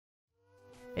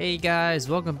Hey guys,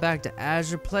 welcome back to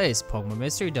Azure Plays Pokemon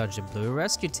Mystery Dungeon Blue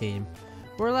Rescue Team.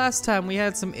 Where last time we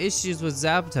had some issues with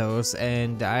Zapdos,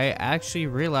 and I actually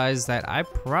realized that I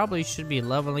probably should be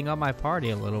leveling up my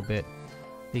party a little bit.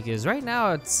 Because right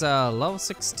now it's level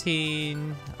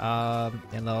 16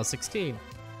 and level 16.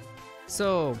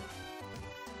 So,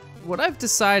 what I've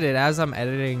decided as I'm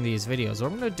editing these videos,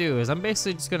 what I'm going to do is I'm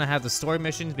basically just going to have the story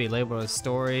missions be labeled as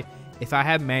story. If I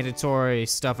have mandatory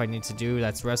stuff I need to do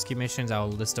that's rescue missions, I'll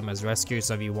list them as rescue,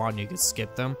 so if you want, you can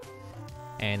skip them.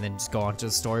 And then just go on to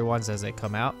the story ones as they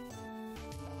come out.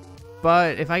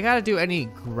 But if I gotta do any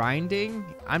grinding,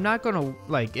 I'm not gonna,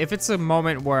 like, if it's a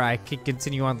moment where I can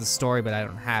continue on the story but I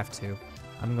don't have to,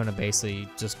 I'm gonna basically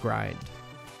just grind.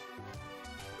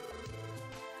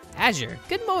 Azure,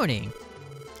 good morning.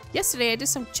 Yesterday I did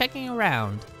some checking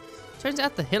around. Turns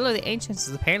out the Hill of the Ancients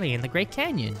is apparently in the Great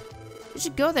Canyon. We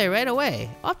should go there right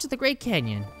away. Off to the Great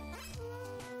Canyon.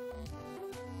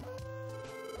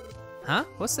 Huh?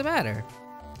 What's the matter?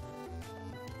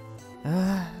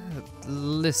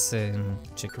 Listen,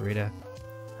 Chikorita.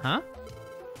 Huh?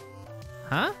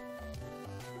 Huh?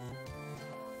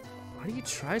 Why do you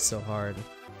try so hard?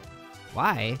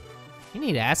 Why? You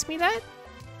need to ask me that?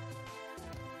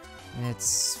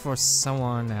 It's for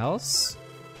someone else?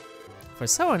 For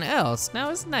someone else? Now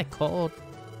isn't that cold?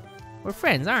 We're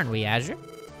friends, aren't we, Azure?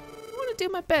 I want to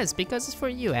do my best because it's for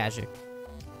you, Azure.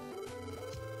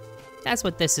 That's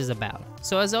what this is about.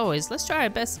 So as always, let's try our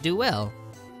best to do well.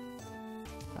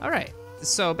 Alright,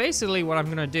 so basically what I'm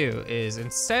gonna do is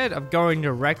instead of going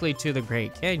directly to the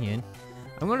Great Canyon,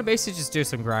 I'm gonna basically just do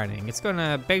some grinding. It's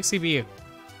gonna basically be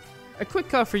a quick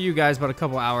cut for you guys, but a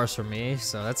couple hours for me,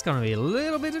 so that's gonna be a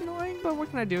little bit annoying, but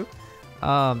what can I do?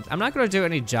 I'm not gonna do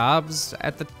any jobs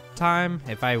at the time.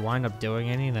 If I wind up doing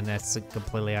any, then that's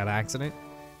completely on accident.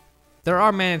 There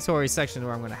are mandatory sections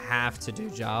where I'm gonna have to do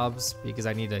jobs because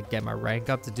I need to get my rank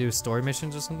up to do story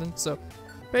missions or something. So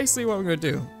basically what I'm gonna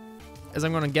do is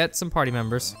I'm gonna get some party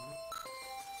members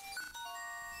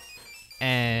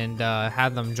and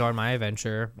have them join my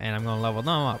adventure, and I'm gonna level them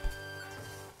up.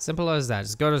 Simple as that.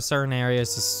 Just go to certain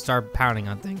areas to start pounding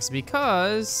on things,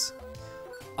 because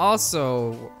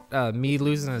also me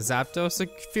losing a Zapdos a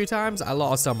few times, I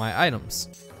lost all my items.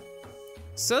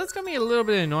 So that's gonna be a little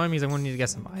bit annoying because I'm gonna need to get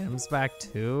some items back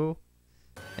too.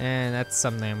 And that's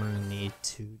something I'm gonna need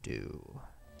to do.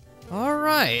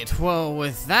 Alright, well,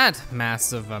 with that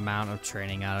massive amount of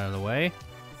training out of the way,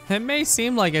 it may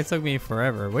seem like it took me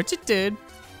forever, which it did,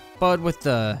 but with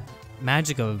the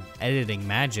magic of editing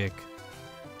magic,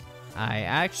 I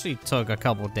actually took a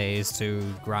couple days to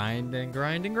grind and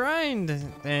grind and grind.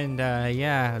 And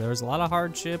yeah, there was a lot of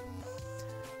hardship.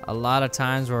 A lot of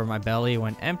times where my belly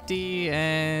went empty,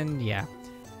 and yeah.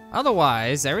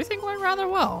 Otherwise, everything went rather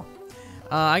well.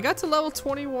 I got to level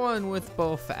 21 with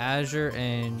both Azure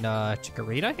and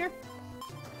Chikorita here.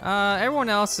 Everyone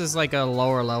else is like a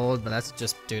lower level, but that's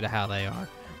just due to how they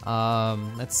are.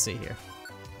 Let's see here.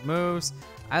 Moves.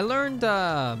 I learned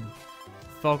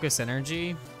Focus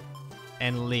Energy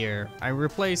and Leer. I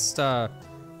replaced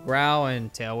Growl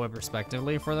and Tail Whip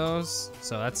respectively for those,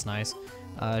 so that's nice.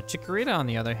 Chikorita, on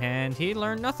the other hand, he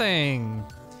learned nothing.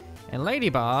 And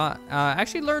Ladybug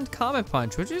actually learned Comet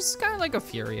Punch, which is kind of like a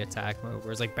Fury attack move,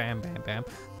 where it's like bam, bam, bam.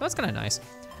 That's kind of nice.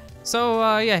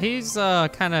 So yeah, he's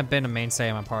kind of been a mainstay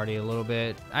in my party a little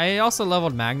bit. I also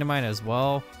leveled Magnemite as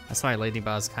well. That's why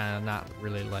Ladybug's kind of not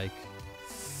really like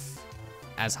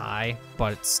as high,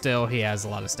 but still he has a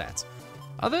lot of stats.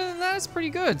 Other than that, it's pretty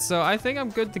good. So I think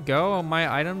I'm good to go.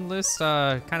 My item list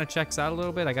kind of checks out a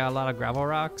little bit. I got a lot of gravel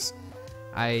rocks.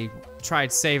 I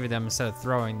tried saving them instead of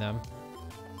throwing them.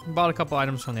 Bought a couple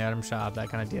items from the item shop, that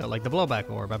kind of deal. Like the blowback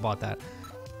orb, I bought that.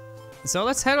 So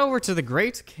let's head over to the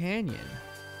Great Canyon.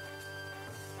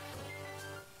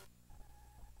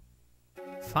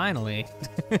 Finally.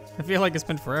 I feel like it's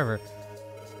been forever.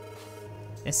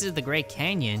 This is the Great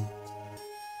Canyon.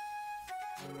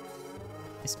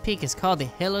 This peak is called the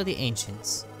Hill of the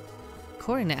Ancients.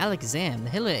 According to Alexam, the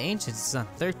Hill of the Ancients is on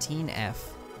 13F.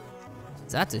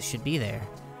 Zapdos should be there.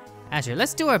 Azure,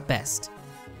 let's do our best.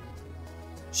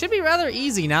 Should be rather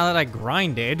easy now that I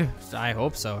grinded. I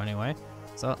hope so, anyway.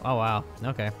 So, oh wow,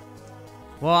 okay.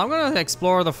 Well, I'm gonna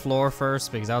explore the floor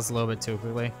first because that was a little bit too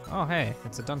quickly. Oh hey,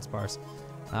 it's a Dunsparce.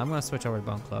 I'm gonna switch over to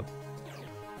Bone Club.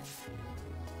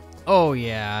 Oh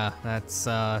yeah, that's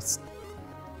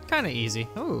kind of easy.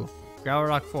 Ooh, Growl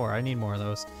Rock 4. I need more of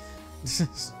those.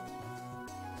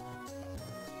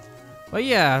 But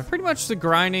yeah, pretty much the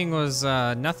grinding was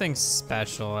nothing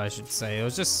special, I should say. It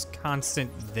was just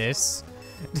constant this.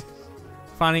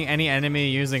 Finding any enemy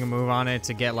using a move on it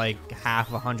to get like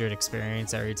half 100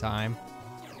 experience every time.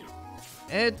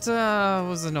 It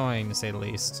was annoying to say the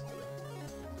least.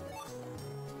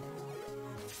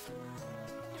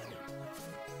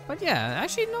 But yeah,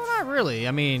 actually, no, not really.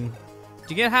 I mean,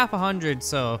 you get half 100,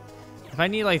 so if I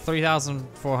need like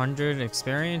 3,400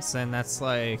 experience, then that's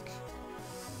like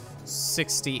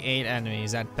 68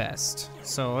 enemies at best.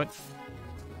 So it,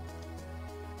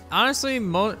 honestly,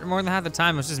 more than half the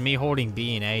time, it's just me holding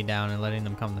B and A down and letting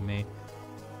them come to me.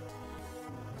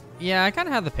 Yeah, I kind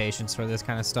of have the patience for this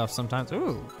kind of stuff sometimes.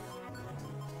 Ooh.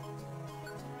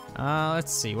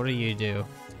 Let's see, what do you do?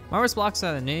 Marvelous blocks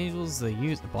that enables the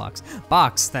user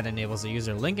box that enables the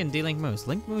user link and delink moves.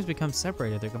 Link moves become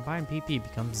separated. Their combined PP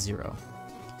becomes 0.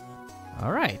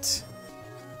 All right.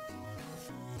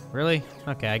 Really?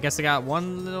 Okay, I guess I got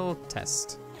one little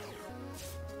test.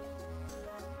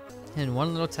 And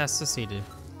one little test succeeded.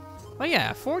 But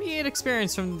yeah, 48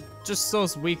 experience from just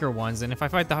those weaker ones, and if I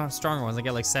fight the stronger ones, I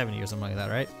get like 70 or something like that,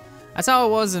 right? That's how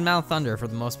it was in Mount Thunder for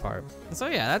the most part. And so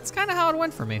yeah, that's kind of how it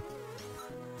went for me.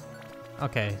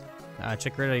 Okay,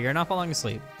 Chikorita, you're not falling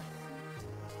asleep.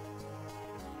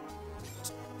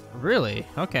 Really?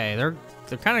 Okay, they're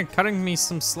kind of cutting me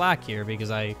some slack here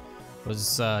because I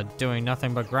was doing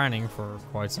nothing but grinding for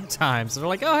quite some time. So they're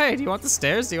like, oh hey, do you want the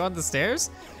stairs? Do you want the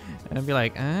stairs? And I'd be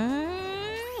like,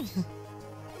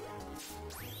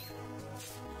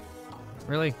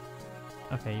 Really?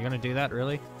 Okay, you're gonna do that,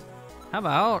 really? How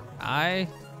about I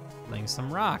link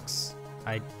some rocks?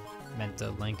 I meant to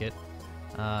link it.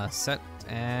 Set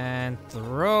and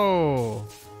throw.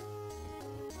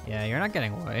 Yeah, you're not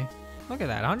getting away. Look at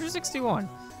that, 161.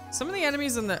 Some of the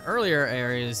enemies in the earlier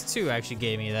areas too actually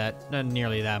gave me that, not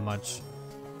nearly that much.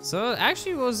 So it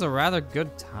actually was a rather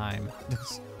good time.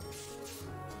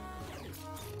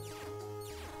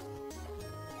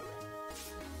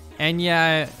 And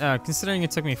yeah, considering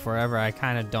it took me forever, I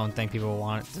kind of don't think people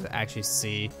want to actually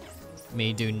see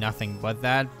me do nothing but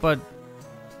that. But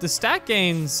the stat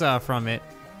gains from it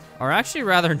are actually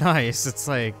rather nice. It's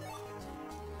like,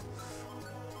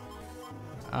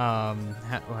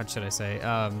 what should I say?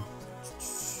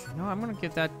 No, I'm gonna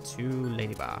give that to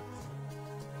Ladybug.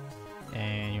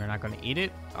 And you're not gonna eat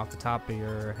it off the top of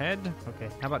your head. Okay,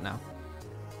 how about now?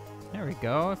 There we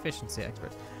go, efficiency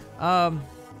expert.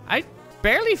 I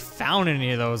barely found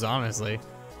any of those, honestly,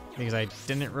 because I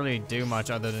didn't really do much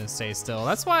other than stay still.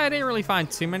 That's why I didn't really find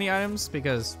too many items,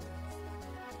 because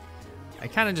I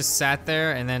kind of just sat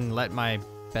there and then let my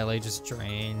belly just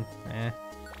drain.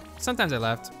 Sometimes I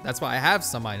left. That's why I have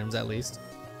some items, at least.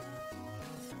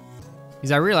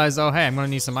 Because I realized, oh hey, I'm gonna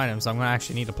need some items, so I'm gonna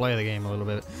actually need to play the game a little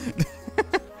bit.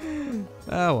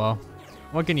 Oh well,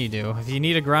 what can you do? If you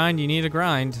need a grind, you need a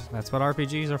grind. That's what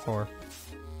RPGs are for.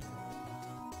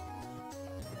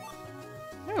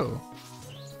 Oh.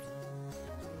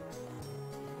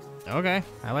 Okay,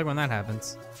 I like when that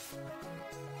happens.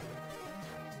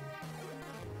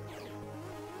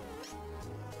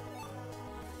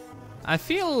 I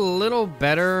feel a little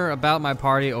better about my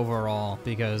party overall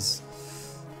because,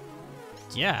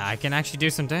 yeah, I can actually do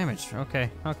some damage. Okay,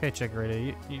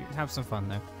 Chikorita, you have some fun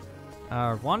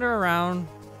there. Wander around,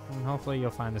 and hopefully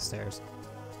you'll find the stairs.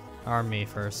 Or me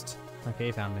first. Okay,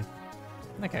 you found me.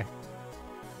 Okay.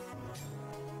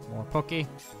 More Pokey.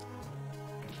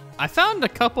 I found a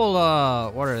couple,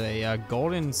 what are they?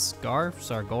 Golden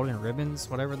scarves or golden ribbons,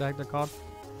 whatever the heck they're called.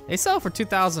 They sell for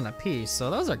 2,000 a piece,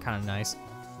 so those are kind of nice.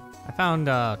 I found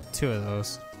 2 of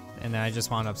those, and then I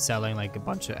just wound up selling like a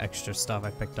bunch of extra stuff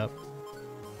I picked up.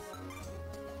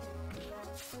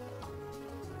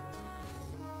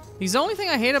 The only thing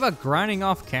I hate about grinding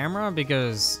off camera,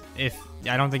 because if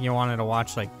I don't think you wanted to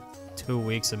watch like 2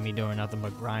 weeks of me doing nothing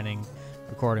but grinding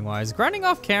recording wise. Grinding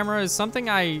off camera is something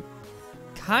I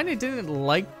kind of didn't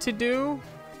like to do,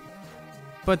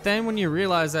 but then when you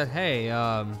realize that, hey,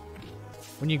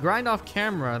 when you grind off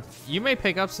camera, you may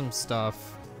pick up some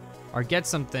stuff or get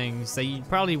some things that you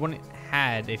probably wouldn't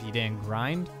had if you didn't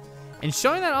grind. And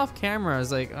showing that off camera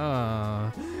is like,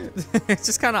 it's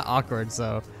just kind of awkward.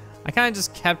 So I kind of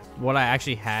just kept what I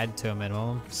actually had to a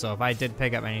minimum. So if I did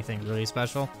pick up anything really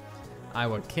special, I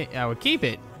would keep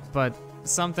it. But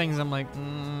some things I'm like,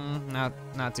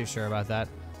 not too sure about that.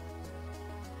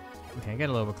 Okay, get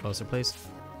a little bit closer, please.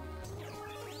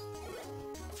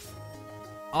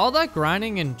 All that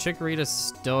grinding and Chikorita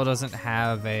still doesn't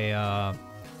have a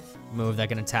move that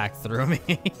can attack through me.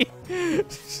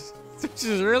 Which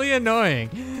is really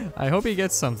annoying. I hope he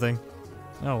gets something.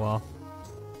 Oh well.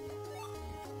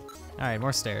 Alright,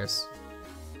 more stairs.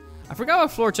 I forgot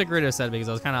what floor Chikorita said because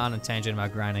I was kind of on a tangent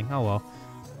about grinding. Oh well.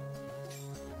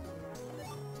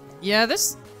 Yeah,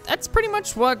 that's pretty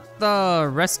much what the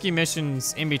rescue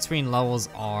missions in between levels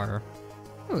are.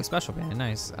 Ooh, special band,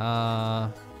 nice.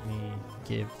 Let me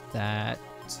give that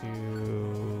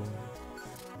to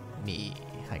me,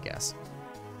 I guess.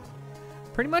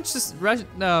 Pretty much just,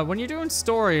 when you're doing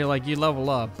story, like, you level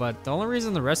up, but the only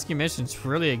reason the rescue missions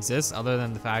really exist, other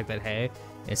than the fact that, hey,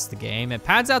 it's the game, it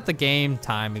pads out the game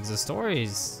time, because the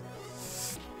story's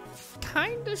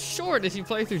kind of short if you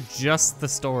play through just the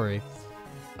story.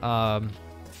 Of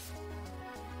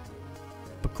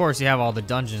course, you have all the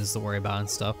dungeons to worry about and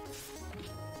stuff.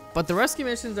 But the rescue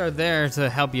missions are there to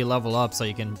help you level up so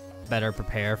you can better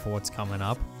prepare for what's coming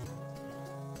up.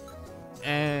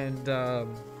 And,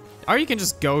 or you can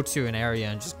just go to an area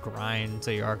and just grind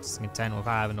until your heart's content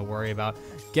without having to worry about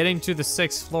getting to the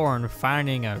 6th floor and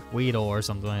finding a Weedle or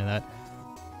something like that.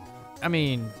 I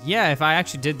mean, yeah, if I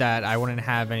actually did that, I wouldn't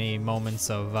have any moments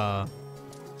of,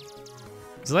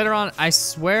 'cause later on, I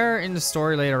swear in the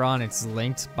story later on, it's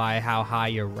linked by how high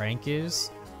your rank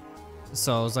is.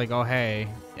 So it's like, oh, hey,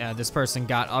 this person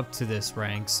got up to this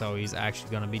rank, so he's actually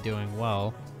gonna be doing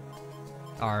well.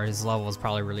 Or his level is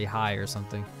probably really high or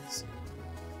something.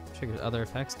 Triggers other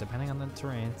effects depending on the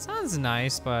terrain. Sounds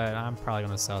nice, but I'm probably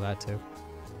gonna sell that too.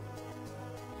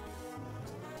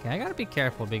 Okay, I gotta be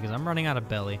careful because I'm running out of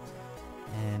belly.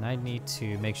 And I need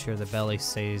to make sure the belly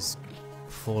stays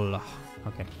full.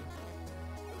 Okay.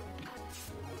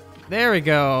 There we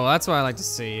go. That's what I like to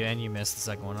see. And you missed the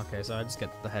second one. Okay, so I just get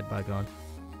the headbutt going.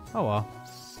 Oh well.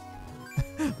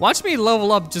 Watch me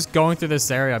level up just going through this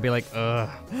area. I'll be like, ugh.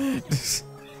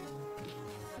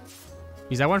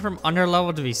 Because I went from under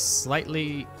level to be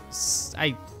slightly,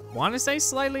 I want to say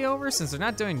slightly over, since they're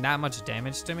not doing that much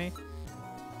damage to me.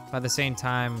 But at the same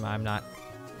time,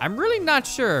 I'm really not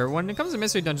sure. When it comes to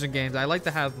mystery dungeon games, I like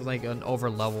to have like an over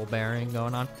level bearing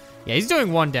going on. Yeah, he's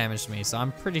doing 1 damage to me, so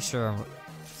I'm pretty sure I'm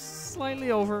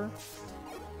slightly over.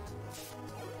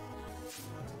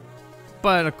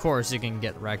 But of course, you can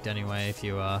get wrecked anyway if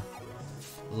you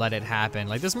let it happen.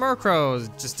 Like this Murkrow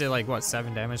just did like, what,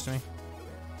 7 damage to me?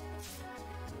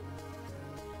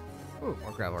 Ooh,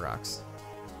 more gravel rocks.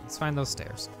 Let's find those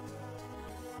stairs.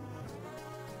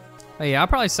 Oh yeah, I'll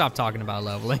probably stop talking about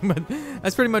leveling, but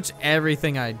that's pretty much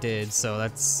everything I did, so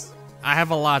I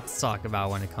have a lot to talk about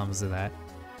when it comes to that.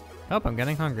 Oh, I'm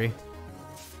getting hungry.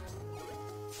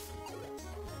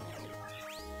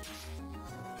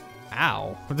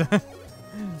 Ow.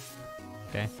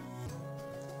 Okay.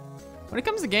 When it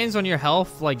comes to games when your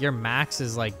health, like your max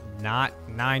is like not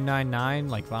 999,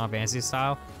 like Final Fantasy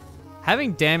style,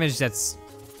 having damage that's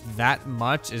that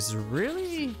much is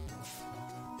really,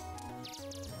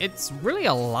 it's really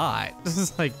a lot.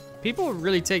 It's like, people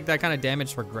really take that kind of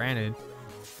damage for granted.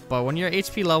 But when your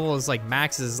HP level is like,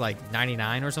 max is like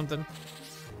 99 or something,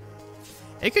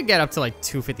 it could get up to like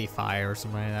 255 or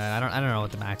something like that. I don't know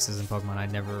what the max is in Pokemon.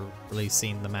 I've never really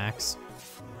seen the max.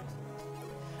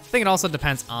 I think it also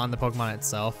depends on the Pokemon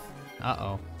itself.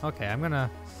 Uh-oh. Okay, I'm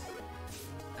gonna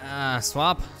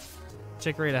swap.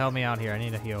 Chicory to help me out here. I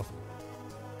need a heal.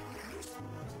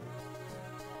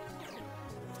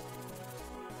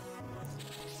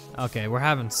 Okay, we're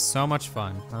having so much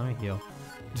fun. Let me heal.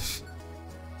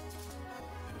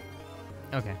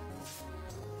 Okay.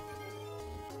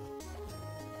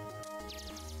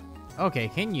 Okay,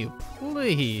 can you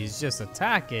please just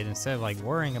attack it instead of like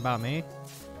worrying about me?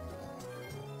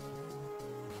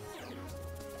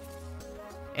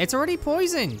 It's already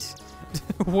poisoned.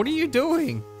 What are you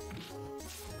doing?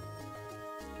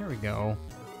 Here we go.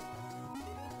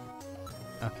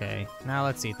 Okay, now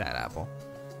let's eat that apple.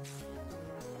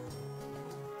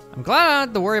 I'm glad I don't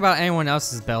have to worry about anyone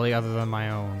else's belly other than my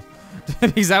own.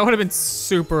 Because that would have been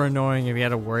super annoying if you had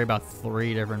to worry about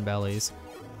 3 different bellies.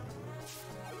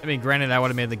 I mean, granted, that would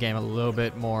have made the game a little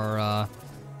bit more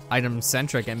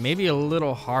item-centric and maybe a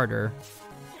little harder.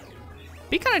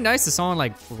 Be kind of nice if someone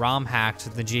like ROM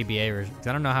hacked the GBA version.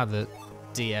 I don't know how the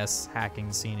DS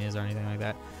hacking scene is or anything like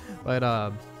that.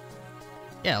 But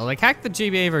yeah, like hack the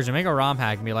GBA version, make a ROM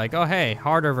hack and be like, oh hey,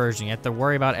 harder version. You have to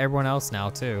worry about everyone else now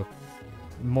too.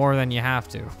 More than you have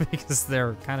to, because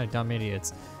they're kind of dumb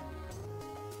idiots.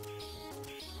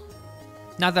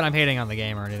 Not that I'm hating on the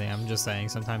game or anything, I'm just saying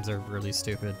sometimes they're really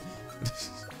stupid.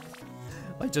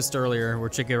 Like just earlier, where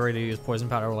Chicky ready to use poison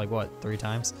powder like what, 3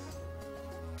 times?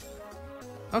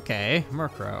 Okay,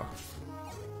 Murkrow.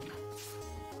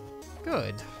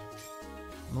 Good.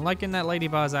 I'm liking that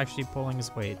Ladybug is actually pulling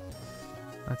his weight.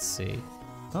 Let's see.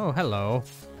 Oh, hello.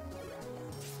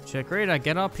 Chikorita,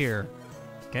 get up here.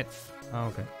 Get. Oh,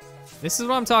 okay. This is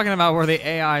what I'm talking about, where the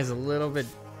AI is a little bit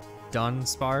done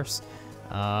sparse.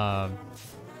 Because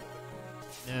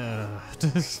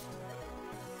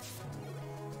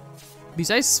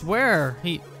I swear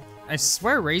I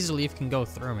swear Razor Leaf can go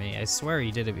through me. I swear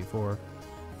he did it before.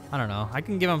 I don't know. I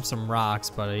can give him some rocks,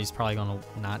 but he's probably gonna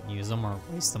not use them or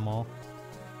waste them all.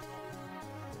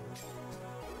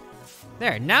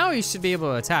 There, now he should be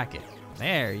able to attack it.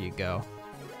 There you go.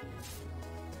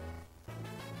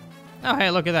 Oh, hey,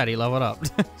 look at that. He leveled up.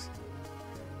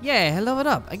 Yeah, I leveled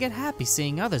up. I get happy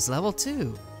seeing others level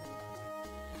too.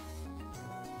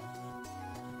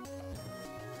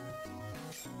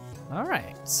 All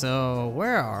right, so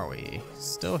where are we?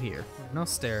 Still here. No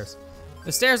stairs.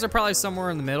 The stairs are probably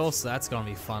somewhere in the middle, so that's gonna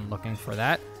be fun looking for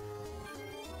that.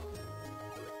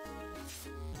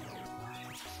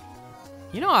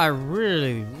 You know, I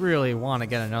really, really want to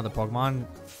get another Pokemon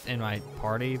in my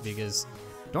party because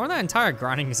during that entire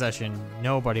grinding session,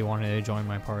 nobody wanted to join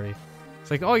my party.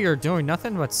 It's like, oh, you're doing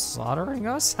nothing but slaughtering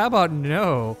us? How about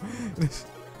no?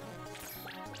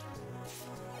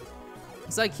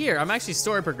 It's like, here, I'm actually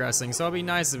story progressing, so it'll be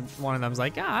nice if one of them's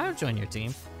like, yeah, I'll join your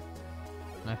team.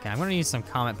 Okay, I'm gonna need some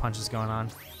Comet Punches going on.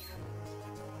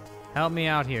 Help me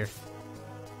out here.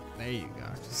 There you go.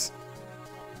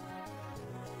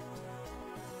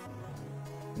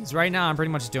 Because right now I'm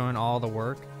pretty much doing all the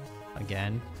work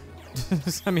again.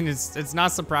 I mean, it's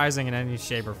not surprising in any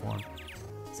shape or form.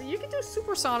 So you can do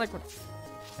supersonic with...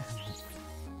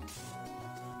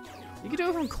 You can do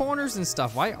it from corners and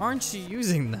stuff. Why aren't you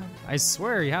using them? I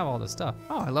swear you have all this stuff.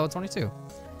 Oh, I level 22.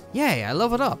 Yay, I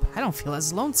leveled up. I don't feel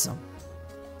as lonesome.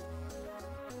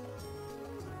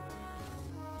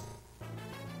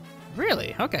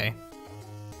 Really? Okay.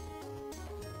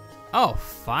 Oh,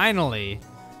 finally.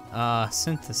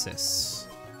 Synthesis.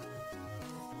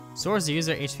 Stores the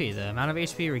user HP. The amount of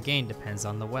HP regained depends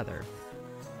on the weather.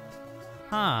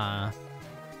 Huh.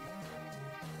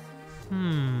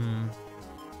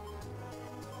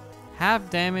 Half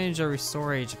damage or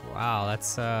restore HP. Wow,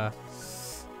 that's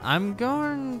I'm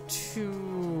going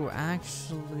to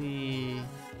actually...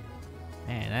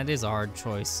 Man, that is a hard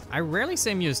choice. I rarely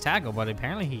see him use Tackle, but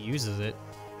apparently he uses it.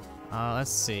 Let's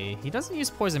see. He doesn't use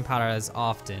Poison Powder as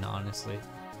often, honestly.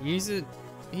 He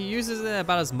uses it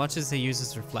about as much as he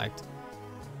uses Reflect.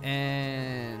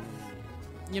 And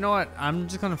you know what? I'm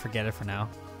just gonna forget it for now.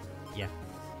 Yeah.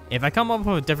 If I come up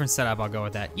with a different setup, I'll go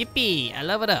with that. Yippee! I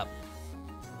love it up.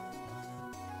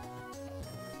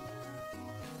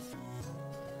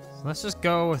 So let's just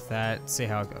go with that, see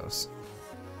how it goes.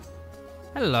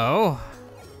 Hello.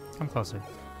 Come closer.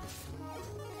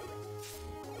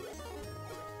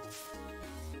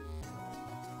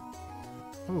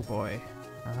 Oh boy.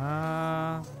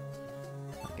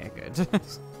 Okay, good.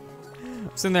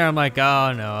 I'm sitting there, I'm like,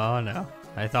 oh no, oh no.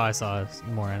 I thought I saw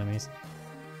more enemies.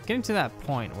 Getting to that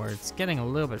point where it's getting a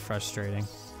little bit frustrating.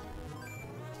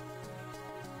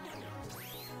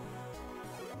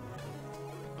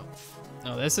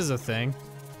 Oh, this is a thing.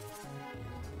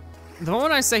 The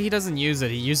moment I say he doesn't use it,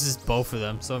 he uses both of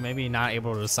them, so maybe not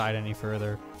able to decide any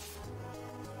further.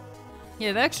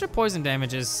 Yeah, the extra poison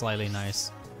damage is slightly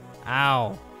nice.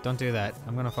 Ow. Don't do that.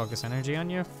 I'm gonna focus energy on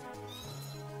you.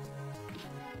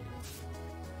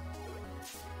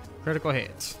 Critical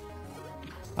hit.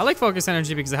 I like focus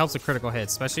energy because it helps with critical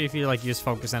hits, especially if you like use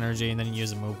focus energy and then you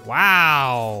use a move.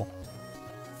 Wow.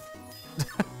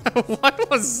 What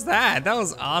was that? That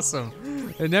was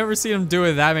awesome. I've never seen him do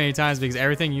it that many times because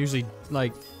everything usually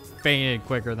like fainted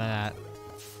quicker than that.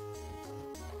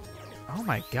 Oh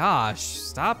my gosh,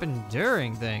 stop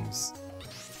enduring things.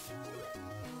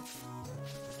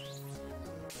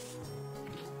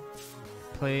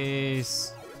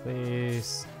 Please,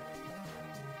 please.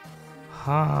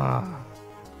 Ah,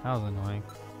 that was annoying.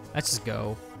 Let's just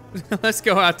go. Let's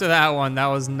go after that one. That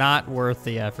was not worth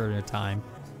the effort or time.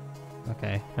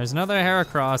 Okay, there's another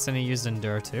Heracross and he used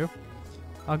Endure too.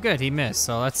 Oh good, he missed,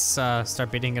 so let's start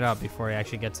beating it up before he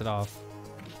actually gets it off.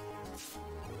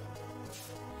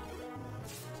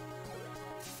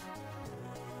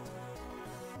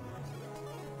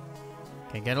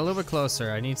 Okay, get a little bit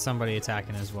closer. I need somebody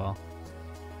attacking as well.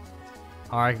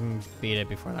 Or I can beat it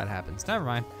before that happens. Never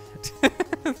mind.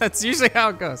 That's usually how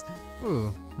it goes.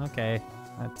 Ooh, okay.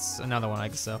 That's another one I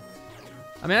can sell.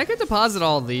 I mean, I could deposit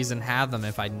all of these and have them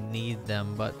if I need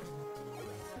them, but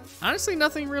honestly,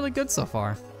 nothing really good so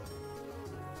far.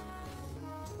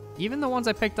 Even the ones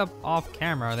I picked up off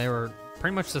camera, they were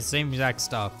pretty much the same exact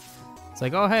stuff. It's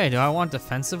like, oh hey, do I want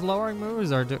defensive lowering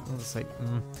moves or do it's like,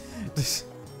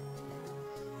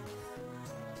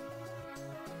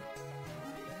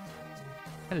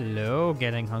 Hello,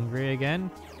 getting hungry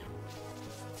again.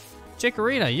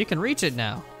 Chikorita, you can reach it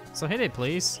now. So hit it,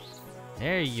 please.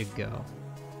 There you go.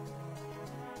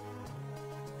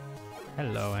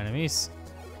 Hello, enemies.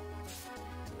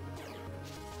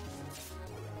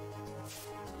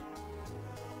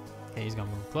 Okay, he's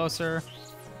gonna move closer.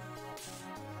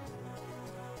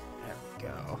 There we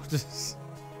go.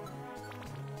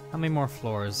 How many more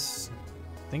floors?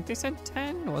 I think they said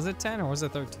 10? Was it 10 or was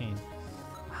it 13?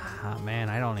 Ah, man,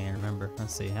 I don't even remember.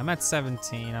 Let's see. I'm at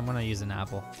 17. I'm gonna use an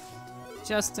apple.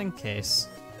 Just in case.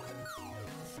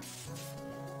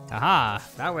 Aha!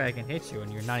 That way I can hit you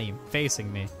and you're not even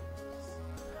facing me.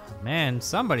 Man,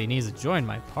 somebody needs to join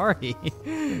my party.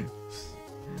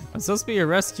 I'm supposed to be a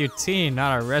rescue team,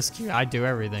 not a rescue. I do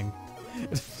everything.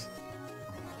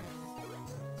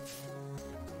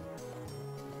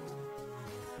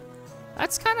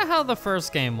 That's kind of how the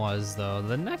first game was, though.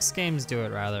 The next games do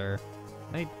it rather...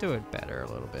 They do it better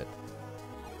a little bit.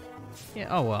 Yeah,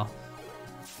 oh well.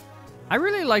 I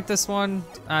really like this one.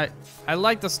 I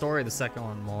like the story of the second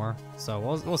one more. So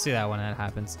we'll see that when that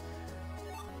happens.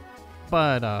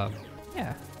 But,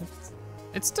 yeah.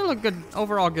 It's still a good,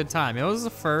 overall good time. It was the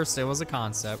first, it was a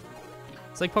concept.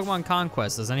 It's like Pokemon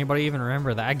Conquest. Does anybody even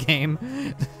remember that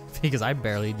game? Because I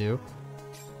barely do.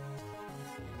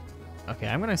 Okay,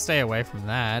 I'm gonna stay away from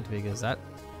that because that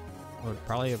would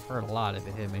probably have hurt a lot if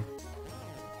it hit me.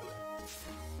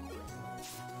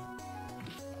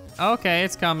 Okay,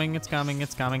 it's coming, it's coming,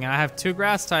 it's coming. I have 2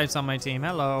 grass types on my team.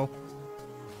 Hello.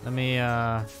 Let me,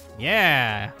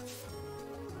 yeah.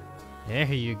 There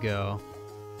you go.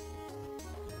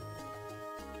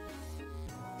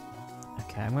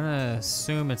 Okay, I'm gonna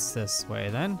assume it's this way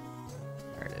then.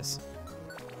 There it is.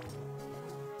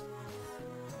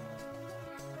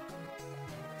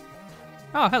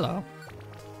 Oh, hello.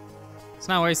 Let's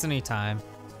not waste any time.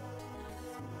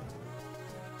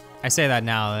 I say that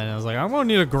now, and I was like, I'm gonna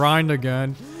need to grind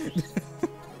again.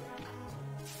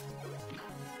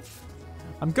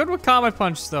 I'm good with Comet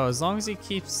Punch though, as long as he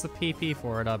keeps the PP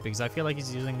for it up, because I feel like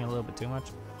he's using it a little bit too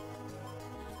much.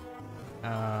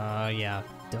 Yeah,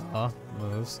 duh,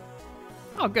 moves.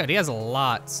 Oh good, he has a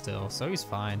lot still, so he's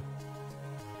fine.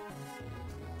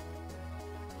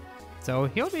 So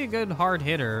he'll be a good hard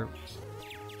hitter.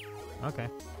 Okay.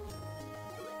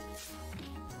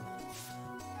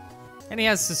 And he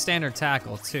has the standard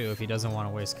tackle too if he doesn't want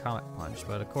to waste Comet Punch,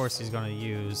 but of course he's gonna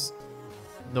use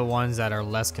the ones that are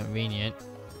less convenient,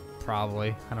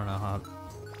 probably. I don't know how.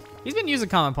 He's been using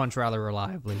Comet Punch rather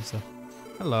reliably, so.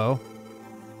 Hello.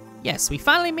 Yes, we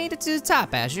finally made it to the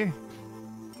top, Azure.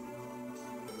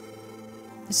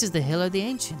 This is the Hill of the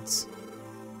Ancients.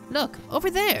 Look,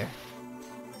 over there.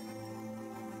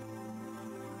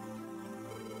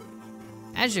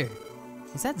 Azure,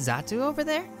 is that Xatu over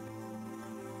there?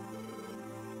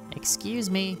 Excuse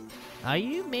me, are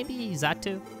you maybe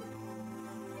Xatu?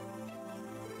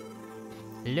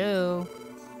 Hello?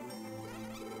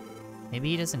 Maybe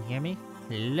he doesn't hear me?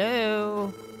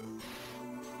 Hello?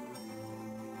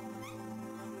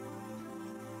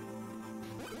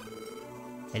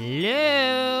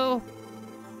 Hello?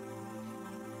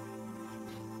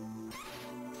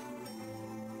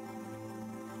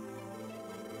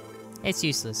 It's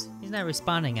useless. He's not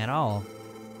responding at all.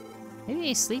 Maybe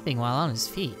he's sleeping while on his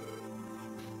feet.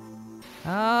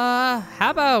 How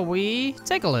about we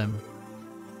tickle him?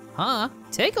 Huh?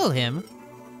 Tickle him?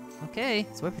 Okay,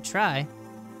 it's worth a try.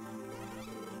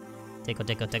 Tickle,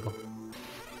 tickle, tickle.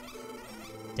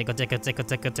 Tickle, tickle, tickle,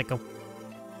 tickle, tickle.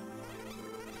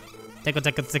 Tickle,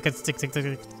 tickle, tickle, tickle, tickle,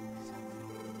 tickle.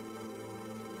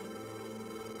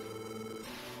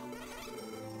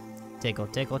 Tickle,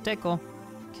 tickle, tickle.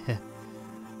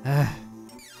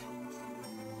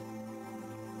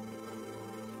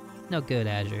 No good,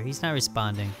 Azure. He's not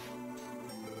responding.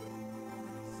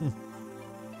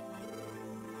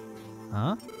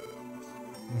 Huh?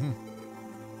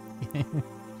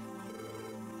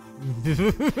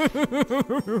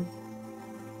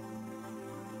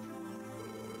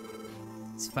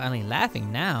 He's finally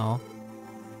laughing now.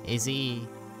 Is he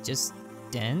just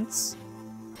dense?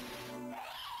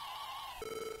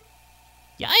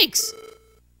 Yikes!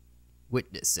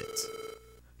 Witness it.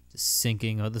 The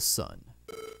sinking of the sun.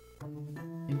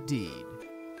 Indeed.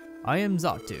 I am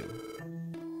Xatu.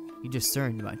 You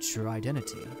discerned my true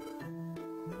identity.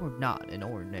 You are not an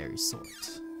ordinary sort.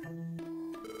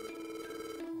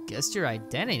 Guessed your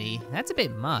identity? That's a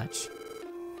bit much.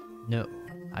 No,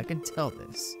 I can tell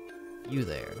this. You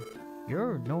there.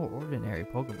 You're no ordinary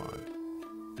Pokemon.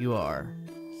 You are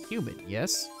human,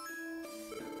 yes?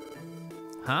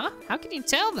 Huh? How can you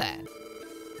tell that?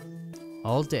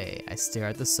 All day I stare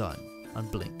at the sun,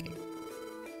 unblinking.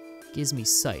 Gives me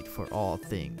sight for all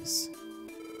things.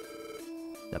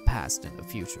 The past and the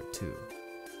future, too.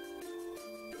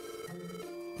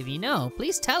 If you know,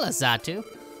 please tell us, Xatu.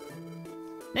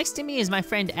 Next to me is my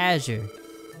friend Azure.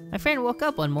 My friend woke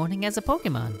up one morning as a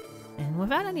Pokemon, and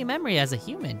without any memory as a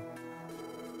human.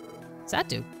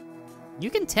 Zatu, you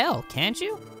can tell, can't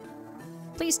you?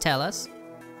 Please tell us.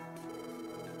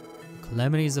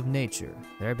 Calamities of nature,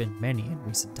 there have been many in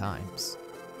recent times.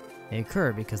 They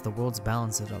occur because the world's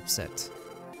balance is upset.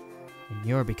 And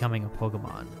you're becoming a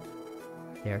Pokemon.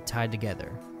 They are tied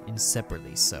together,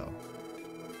 inseparably so.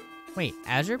 Wait,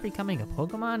 Azure becoming a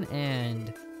Pokemon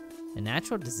and the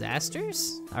natural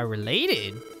disasters are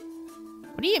related?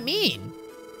 What do you mean?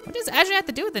 What does Azure have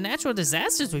to do with the natural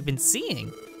disasters we've been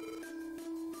seeing?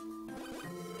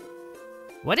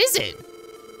 What is it?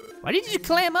 Why did you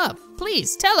clam up?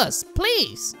 Please, tell us,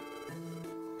 please!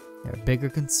 There are bigger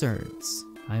concerns,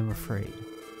 I am afraid.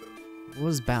 The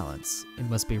world's balance, it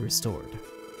must be restored,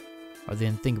 or the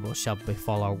unthinkable shall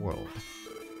befall our world.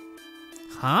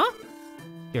 Huh?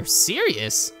 You're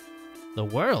serious? The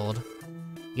world?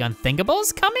 The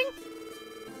unthinkable's coming?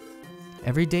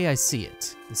 Every day I see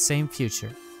it, the same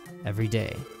future, every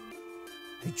day.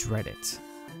 I dread it.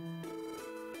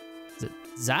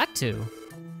 Zatu?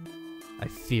 I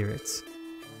fear it.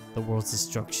 The world's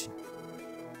destruction.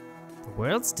 The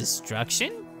world's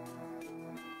destruction?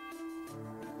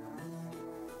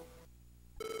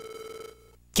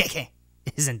 Keke,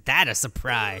 isn't that a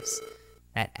surprise?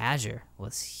 That Azure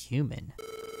was human.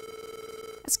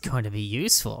 That's going to be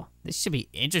useful. This should be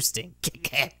interesting.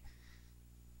 Keke.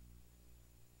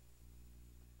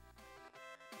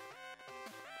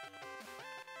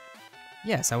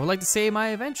 Yes, I would like to say my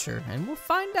adventure, and we'll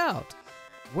find out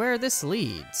where this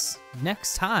leads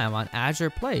next time on Azure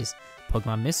Plays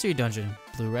Pokemon Mystery Dungeon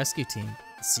Blue Rescue Team.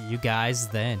 See you guys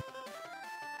then.